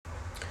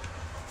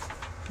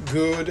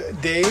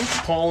Good day,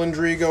 Paul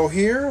Andrigo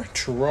here,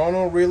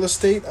 Toronto Real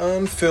Estate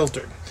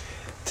Unfiltered.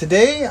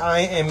 Today I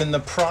am in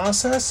the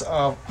process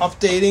of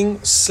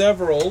updating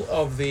several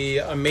of the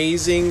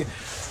amazing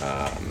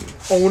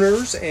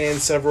owners and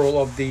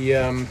several of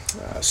the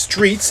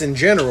streets in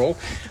general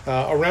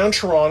around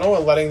Toronto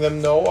and letting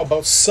them know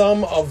about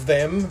some of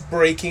them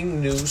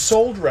breaking new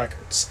sold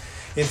records.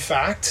 In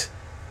fact,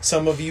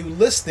 some of you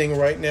listening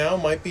right now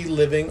might be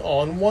living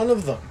on one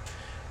of them.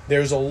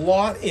 There's a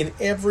lot in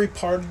every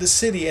part of the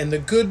city, and the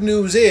good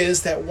news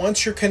is that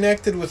once you're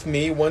connected with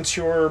me, once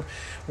you're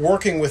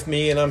working with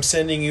me and I'm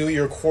sending you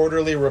your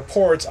quarterly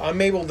reports,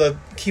 I'm able to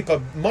keep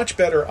a much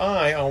better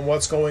eye on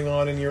what's going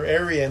on in your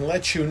area and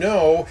let you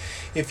know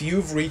if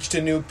you've reached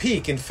a new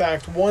peak. In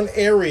fact, one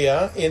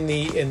area in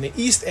the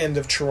east end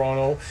of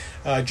Toronto,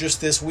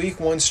 just this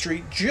week, one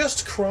street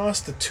just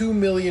crossed the $2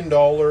 million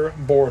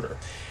border.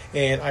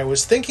 And I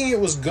was thinking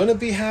it was going to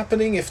be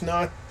happening, if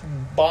not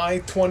by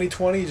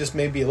 2020, just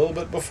maybe a little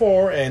bit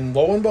before. And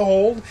lo and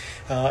behold,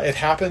 it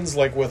happens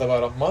like with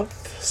about a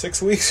month,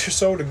 6 weeks or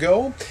so to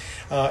go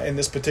in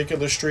this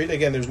particular street.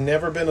 Again, there's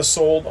never been a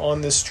sold on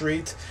this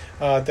street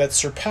that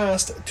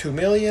surpassed 2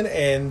 million,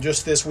 and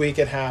just this week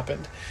it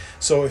happened.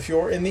 So if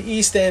you're in the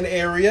East End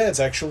area,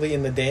 it's actually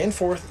in the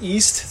Danforth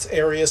East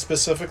area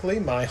specifically,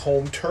 my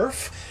home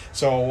turf.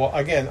 So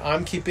again,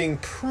 I'm keeping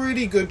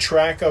pretty good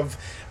track of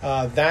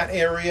that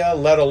area,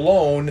 let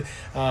alone,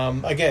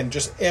 again,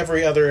 just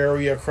every other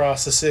area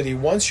across the city.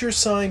 Once you're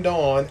signed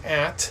on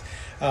at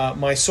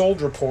my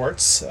sold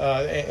reports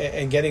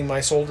and getting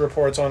my sold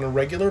reports on a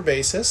regular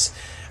basis,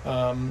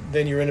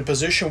 then you're in a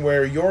position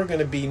where you're going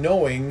to be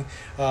knowing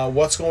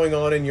what's going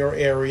on in your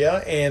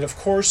area. And of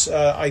course,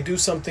 I do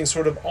something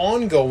sort of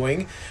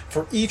ongoing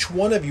for each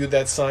one of you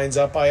that signs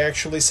up. I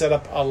actually set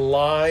up a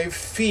live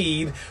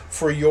feed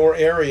for your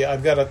area.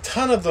 I've got a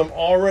ton of them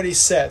already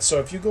set. So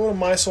if you go to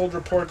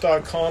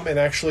mysoldreport.com and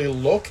actually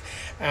look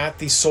at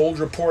the sold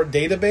report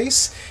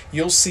database,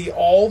 you'll see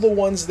all the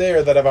ones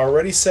there that I've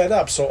already set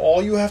up. So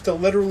all you have to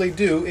literally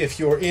do if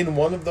you're in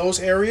one of those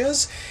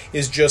areas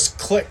is just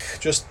click,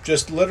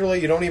 just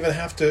literally, you don't even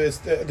have to,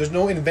 there's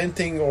no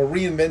inventing or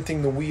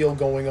reinventing the wheel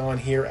going on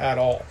here at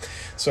all.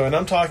 So, and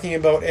I'm talking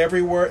about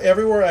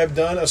everywhere I've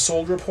done a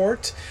sold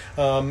report,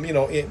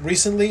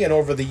 recently and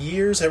over the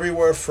years,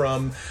 everywhere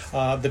from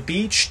the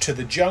beach to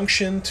the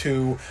junction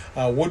to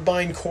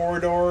Woodbine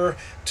Corridor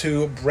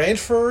to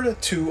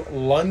Brantford to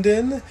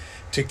London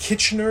to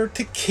Kitchener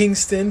to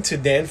Kingston to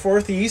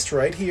Danforth East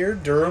right here,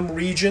 Durham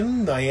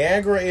region,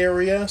 Niagara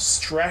area,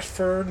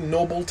 Stratford,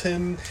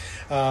 Nobleton,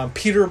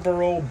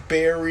 Peterborough,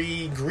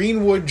 Barrie,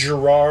 Greenwood,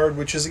 Gerrard,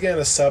 which is again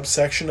a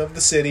subsection of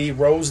the city,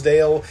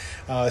 Rosedale,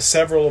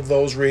 several of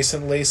those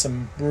recently,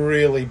 some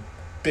really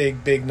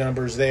big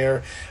numbers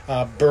there.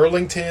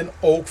 Burlington,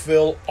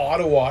 Oakville,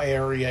 Ottawa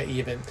area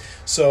even.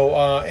 So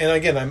and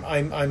again,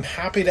 I'm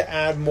happy to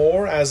add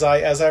more as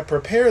I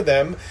prepare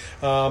them.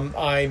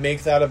 I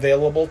make that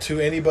available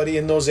to anybody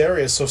in those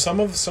areas. So some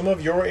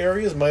of your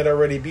areas might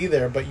already be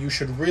there, but you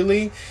should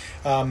really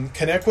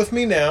connect with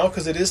me now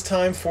because it is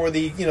time for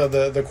the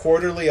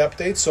quarterly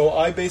update. So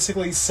I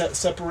basically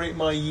separate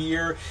my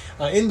year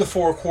into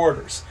 4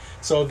 quarters.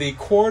 So the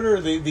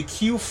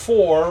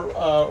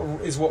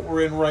Q4 is what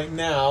we're in right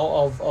now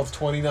of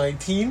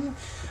 2019.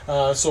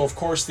 So of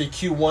course the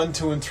Q1,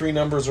 2, and 3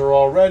 numbers are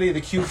all ready.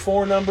 The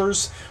Q4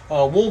 numbers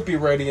won't be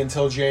ready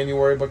until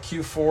January, but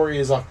Q4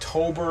 is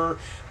October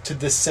to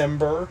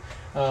December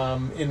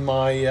in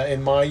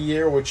my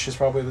year, which is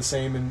probably the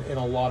same in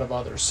a lot of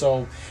others.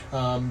 So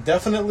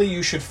definitely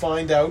you should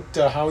find out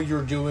how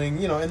you're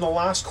doing, in the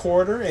last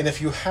quarter. And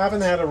if you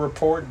haven't had a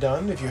report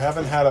done, if you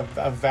haven't had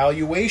a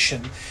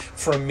valuation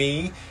from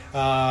me,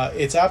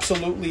 it's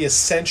absolutely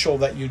essential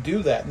that you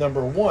do that.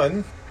 Number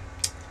one.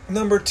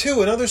 Number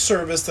two, another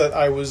service that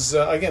I was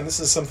again, this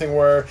is something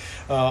where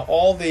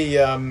all the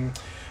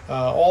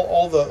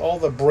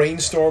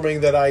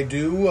brainstorming that I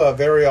do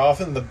very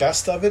often, the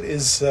best of it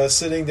is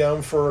sitting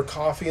down for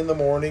coffee in the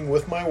morning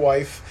with my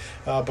wife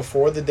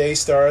before the day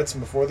starts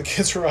and before the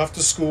kids are off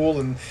to school,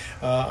 and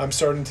I'm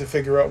starting to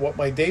figure out what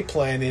my day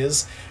plan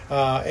is.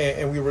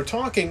 And we were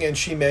talking, and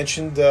she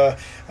mentioned to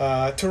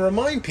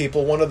remind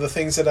people, one of the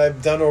things that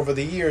I've done over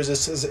the years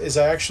is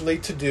actually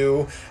to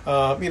do,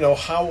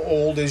 how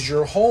old is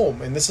your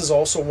home? And this is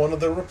also one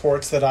of the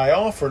reports that I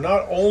offer.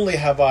 Not only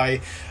have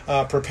I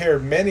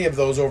prepared many of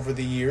those over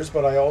the years,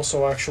 but I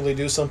also actually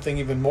do something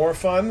even more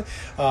fun,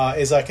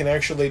 is I can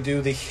actually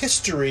do the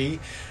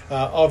history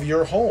of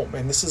your home.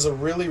 And this is a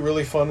really, really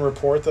fun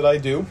report that I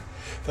do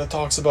that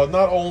talks about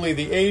not only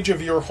the age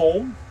of your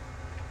home,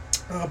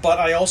 but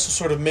I also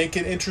sort of make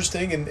it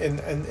interesting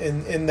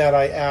in that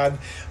I add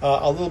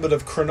a little bit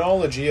of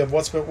chronology of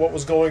what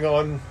was going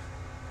on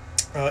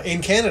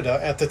in Canada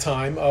at the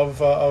time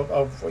of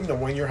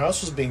when your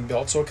house was being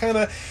built. So it kind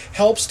of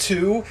helps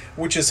too,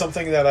 which is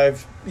something that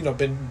I've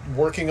been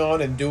working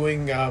on and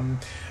doing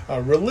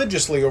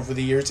religiously over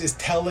the years is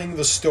telling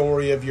the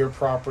story of your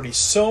property.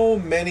 So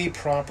many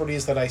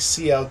properties that I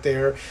see out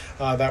there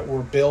that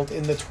were built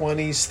in the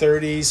 20s,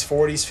 30s,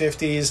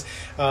 40s,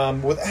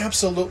 50s with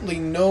absolutely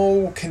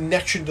no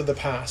connection to the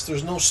past.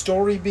 There's no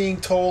story being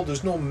told.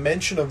 There's no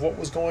mention of what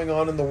was going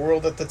on in the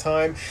world at the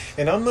time.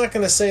 And I'm not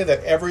going to say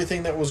that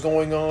everything that was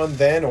going on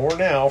then or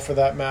now, for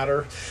that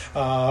matter,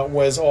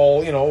 was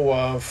all,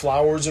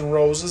 flowers and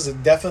roses.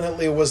 It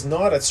definitely was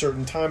not at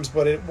certain times,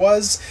 but it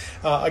was,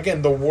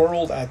 again, the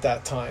world at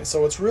that time.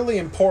 So it's really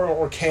important,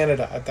 or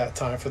Canada at that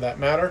time for that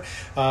matter.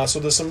 So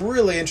there's some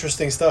really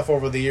interesting stuff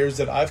over the years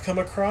that I've come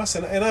across,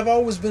 and I've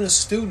always been a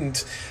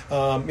student,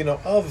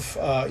 of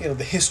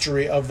the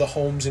history of the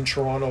homes in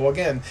Toronto.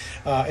 Again,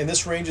 and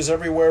this ranges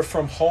everywhere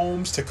from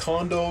homes to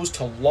condos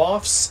to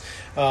lofts.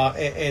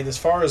 And as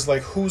far as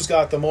like who's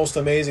got the most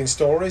amazing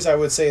stories, I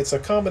would say it's a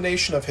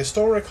combination of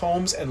historic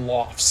homes and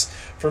lofts.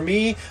 For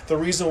me, the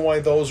reason why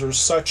those are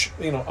such,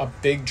 a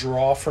big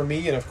draw for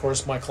me, and of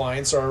course my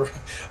clients are,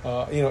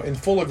 in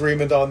full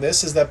agreement on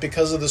this, is that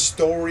because of the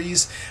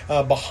stories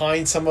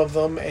behind some of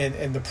them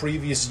and the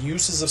previous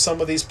uses of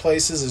some of these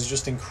places is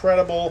just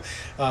incredible.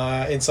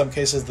 In some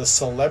cases, the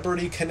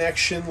celebrity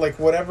connection, like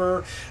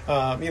whatever,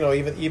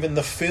 even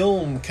the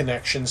film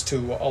connections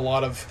to a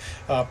lot of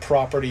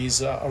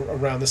properties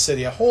around the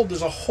city.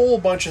 There's a whole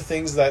bunch of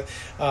things that,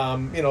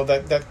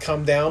 that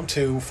come down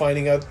to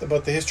finding out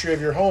about the history of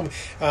your home.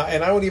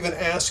 And I would even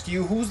ask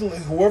you,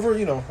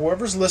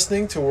 whoever's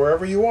listening to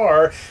wherever you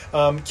are,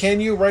 can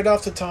you right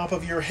off the top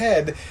of your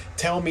head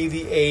tell me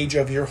the age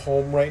of your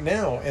home right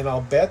now? And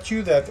I'll bet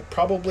you that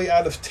probably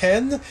out of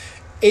 10,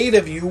 8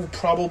 of you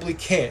probably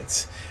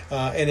can't.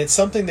 And it's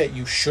something that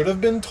you should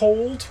have been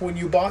told when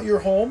you bought your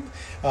home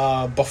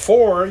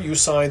before you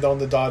signed on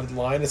the dotted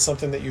line. It's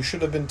something that you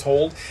should have been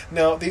told.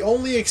 Now, the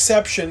only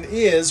exception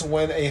is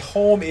when a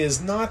home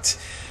is not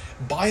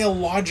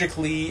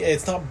biologically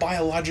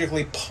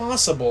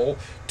possible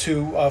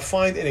to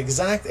find an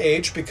exact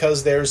age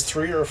because there's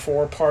 3 or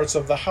 4 parts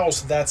of the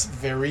house. That's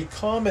very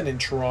common in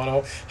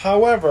Toronto.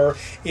 However,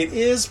 it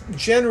is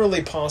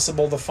generally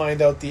possible to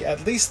find out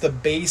at least the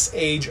base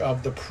age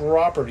of the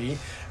property.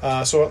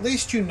 So at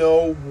least you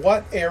know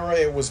what era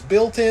it was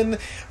built in,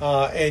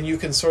 and you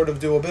can sort of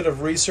do a bit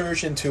of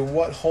research into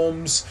what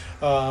homes,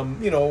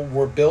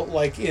 were built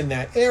like in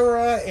that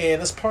era.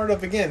 And as part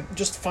of, again,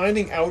 just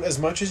finding out as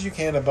much as you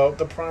can about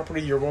the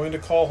property you're going to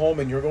call home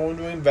and you're going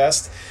to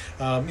invest,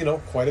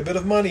 quite a bit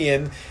of money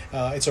in,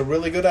 it's a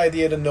really good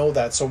idea to know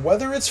that. So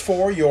whether it's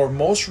for your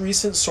most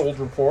recent sold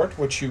report,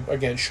 which you,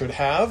 again, should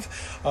have,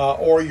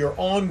 or your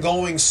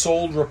ongoing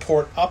sold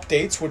report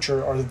updates, which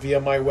are via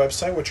my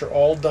website, which are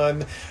all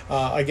done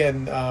via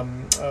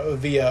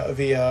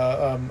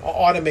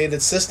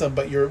automated system,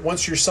 but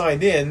once you're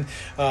signed in,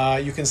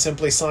 you can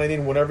simply sign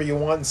in whenever you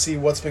want and see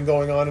what's been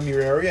going on in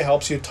your area.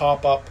 Helps you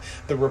top up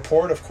the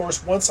report. Of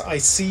course, once I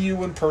see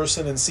you in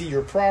person and see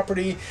your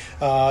property,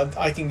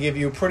 I can give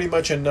you pretty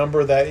much a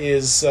number that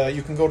is,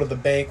 you can go to the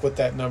bank with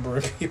that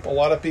number. A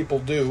lot of people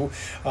do,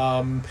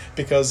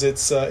 because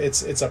it's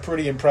a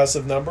pretty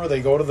impressive number.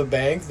 They go to the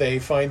bank, they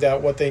find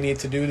out what they need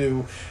to do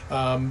to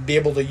be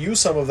able to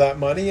use some of that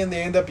money, and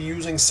they end up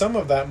using some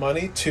of that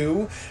money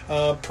to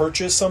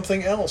purchase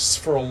something else.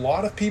 For a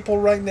lot of people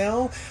right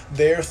now,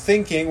 they're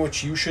thinking,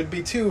 which you should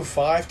be too,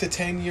 5 to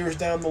 10 years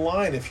down the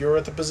line, if you're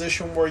at the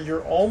position where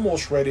you're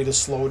almost ready to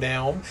slow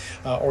down,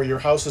 or your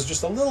house is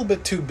just a little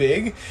bit too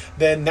big,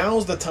 then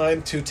now's the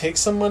time to take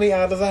some money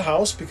out of the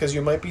house, because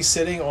you might be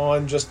sitting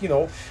on just,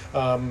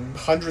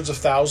 hundreds of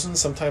thousands,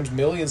 sometimes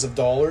millions of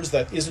dollars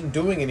that isn't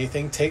doing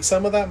anything. Take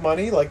some of that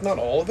money, like not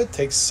all of it,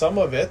 take some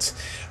of it,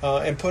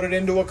 and put it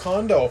into a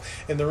condo.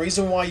 And the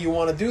reason why you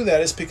want to do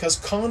that is because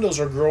condos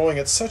are growing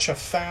at such a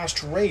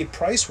fast rate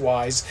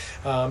price-wise,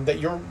 that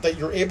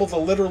you're able to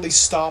literally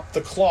stop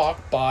the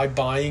clock by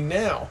buying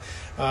now.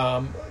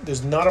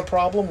 There's not a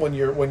problem when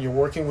you're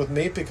working with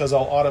me, because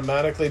I'll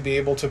automatically be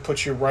able to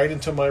put you right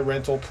into my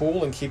rental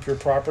pool and keep your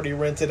property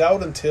rented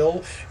out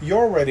until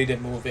you're ready to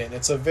move in.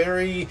 It's a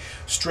very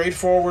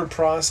straightforward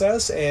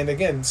process, and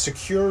again,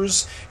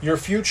 secures your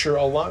future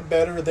a lot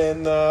better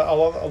than a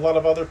lot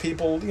of other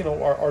people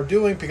are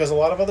doing, because a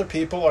lot of other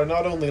people are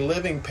not only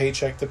living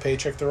paycheck to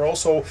paycheck, they're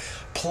also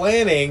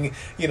planning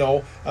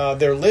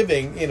their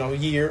living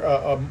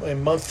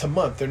month to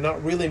month. They're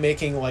not really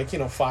making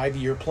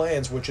 5-year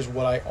plans, which is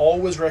what I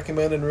always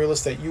recommend in real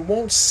estate. You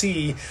won't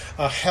see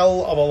a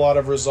hell of a lot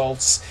of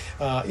results,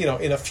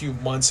 in a few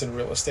months in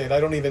real estate. I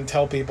don't even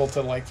tell people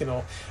to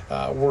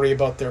worry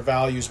about their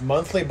values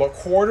monthly, but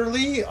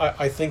quarterly,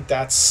 I think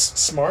that's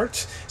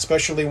smart,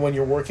 especially when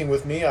you're working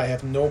with me. I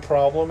have no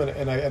problem,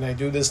 and I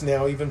do this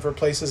now even for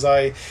places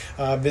I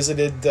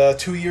visited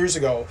 2 years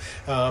ago,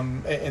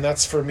 and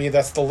that's, for me,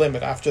 that's the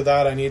limit. After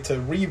that, I need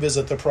to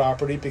revisit the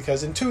property,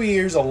 because in 2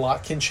 years, a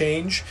lot can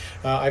change.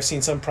 I've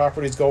seen some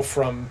properties go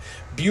from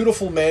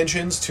beautiful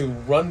mansions to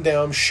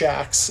rundown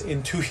shacks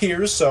in 2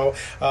 years. So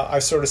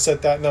I've sort of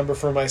set that number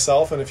for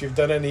myself. And if you've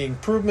done any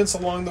improvements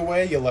along the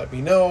way, you let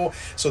me know.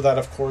 So that,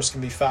 of course,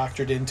 can be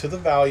factored into the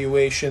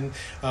valuation.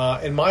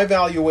 And my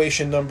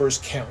valuation numbers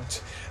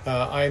count.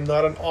 I am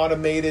not an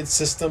automated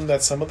system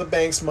that some of the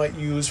banks might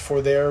use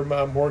for their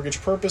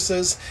mortgage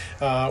purposes.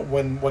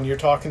 When you're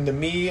talking to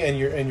me and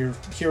you're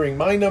hearing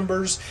my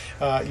numbers,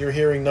 you're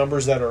hearing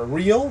numbers that are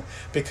real,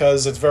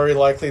 because it's very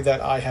likely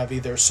that I have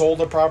either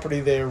sold a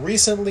property there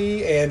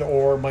recently and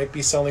or might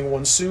be selling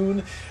one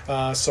soon.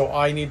 So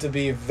I need to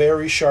be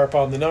very sharp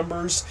on the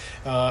numbers.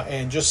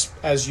 And just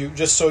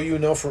so you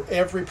know, for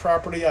every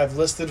property I've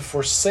listed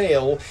for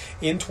sale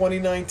in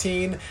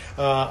 2019,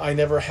 I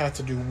never had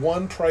to do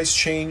one price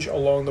change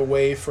along the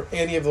way for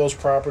any of those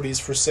properties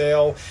for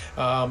sale.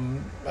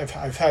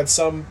 I've had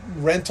some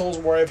rentals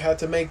where I've had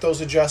to make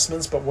those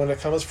adjustments, but when it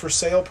comes for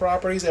sale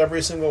properties,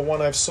 every single one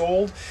I've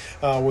sold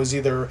was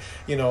either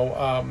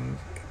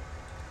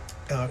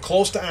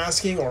close to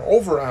asking or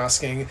over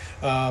asking,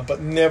 but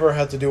never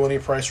had to do any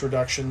price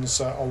reductions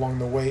along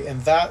the way.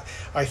 And that,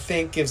 I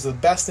think, gives the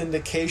best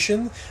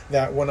indication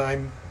that when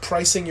I'm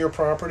pricing your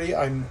property,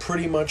 I'm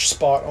pretty much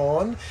spot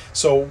on.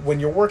 So when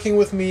you're working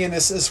with me, and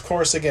this is, of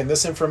course, again,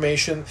 this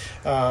information,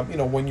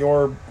 when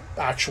you're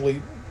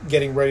actually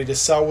getting ready to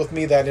sell with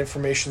me, that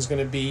information is going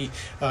to be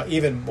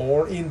even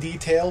more in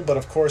detail. But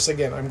of course,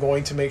 again, I'm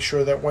going to make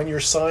sure that when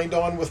you're signed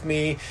on with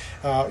me,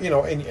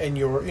 and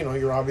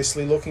you're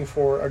obviously looking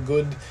for a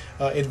good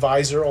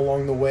advisor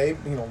along the way,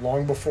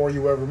 long before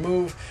you ever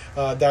move.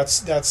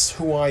 That's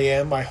who I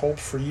am. I hope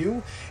for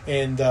you,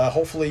 and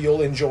hopefully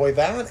you'll enjoy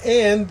that,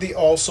 and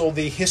also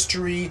the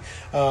history.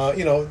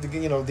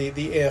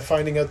 The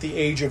finding out the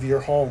age of your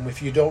home.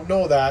 If you don't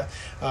know that,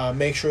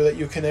 make sure that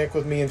you connect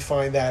with me and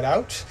find that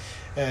out.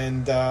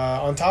 And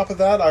on top of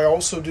that, I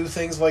also do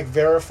things like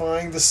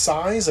verifying the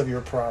size of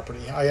your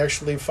property. I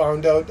actually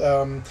found out,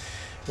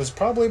 it was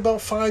probably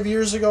about 5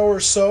 years ago or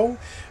so,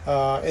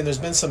 and there's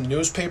been some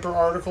newspaper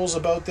articles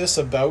about this,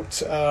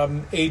 about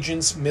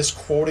agents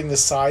misquoting the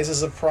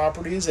sizes of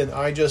properties, and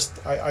I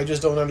just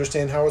don't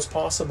understand how it's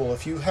possible.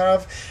 If you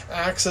have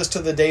access to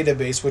the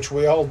database, which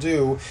we all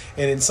do,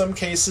 and in some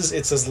cases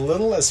it's as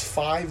little as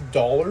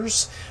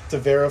 $5 to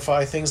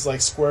verify things like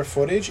square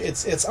footage,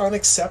 it's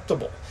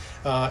unacceptable.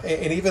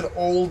 And even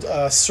old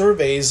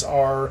surveys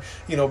are,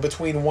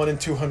 between $100 and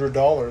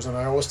 $200. And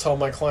I always tell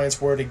my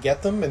clients where to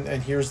get them,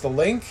 and here's the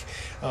link.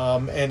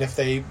 And if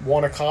they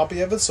want a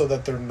copy of it so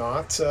that they're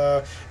not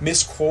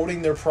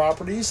misquoting their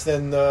properties,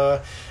 then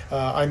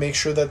I make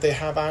sure that they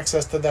have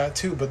access to that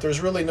too. But there's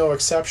really no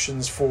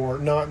exceptions for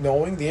not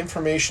knowing. The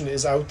information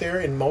is out there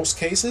in most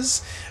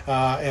cases,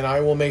 and I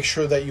will make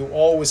sure that you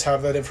always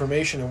have that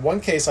information. In one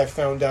case, I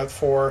found out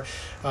for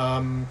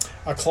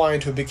a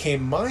client who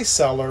became my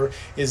seller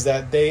is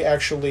that they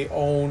actually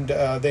owned,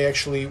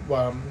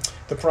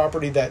 the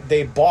property that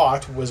they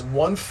bought was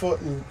 1 foot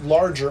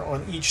larger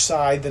on each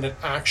side than it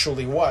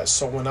actually was.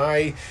 So when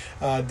I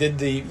did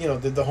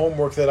the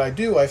homework that I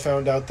do, I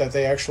found out that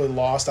they actually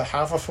lost a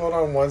half a foot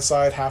on one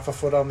side, half a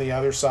foot on the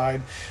other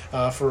side,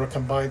 for a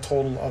combined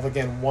total of,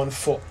 again, 1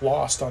 foot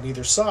lost on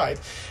either side,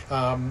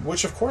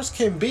 which of course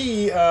can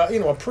be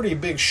a pretty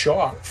big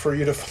shock for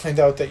you to find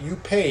out that you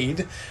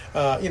paid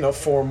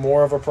for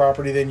more of a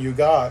property than you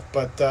got.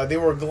 But they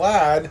were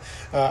glad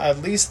at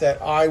least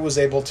that I was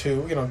able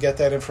to get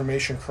that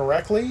information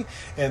correctly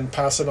and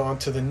pass it on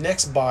to the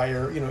next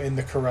buyer in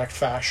the correct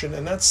fashion.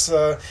 And that's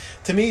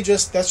to me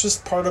that's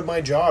just part of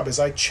my job, is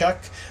I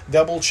check,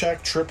 double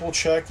check, triple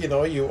check.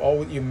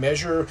 You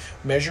measure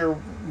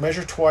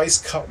twice,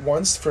 cut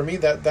once. For me,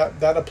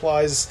 that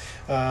applies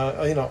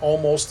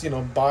almost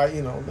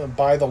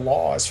by the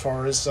law as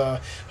far as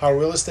how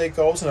real estate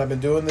goes. And I've been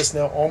doing this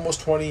now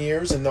almost 20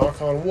 years, and knock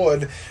on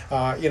wood,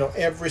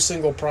 every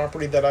single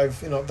property that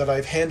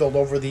I've handled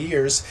over the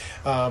years,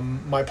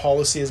 my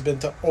policy has been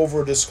to over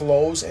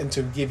disclose and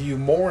to give you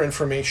more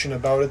information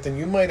about it than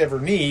you might ever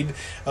need,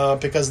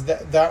 because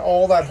that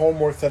all that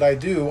homework that I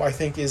do, I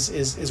think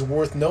is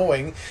worth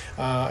knowing,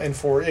 and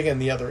for, again,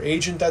 the other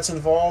agent that's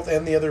involved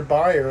and the other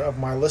buyer of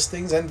my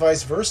listings, and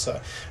vice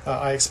versa.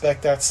 I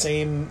expect that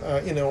same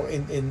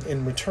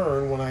in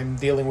return when I'm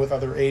dealing with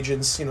other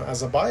agents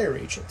as a buyer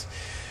agent.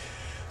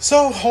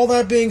 So, all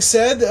that being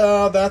said,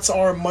 that's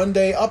our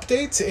Monday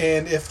update.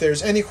 And if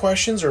there's any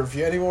questions, or if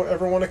you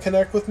ever want to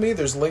connect with me,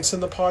 there's links in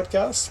the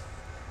podcast.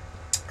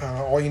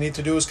 All you need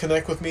to do is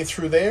connect with me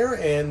through there,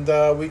 and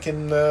we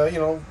can,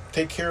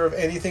 take care of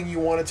anything you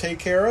want to take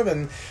care of.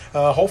 And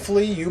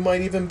hopefully you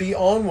might even be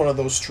on one of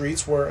those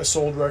streets where a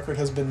sold record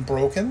has been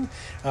broken.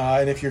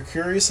 And if you're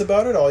curious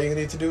about it, all you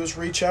need to do is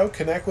reach out,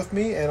 connect with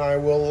me, and I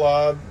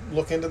will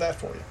look into that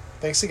for you.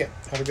 Thanks again.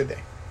 Have a good day.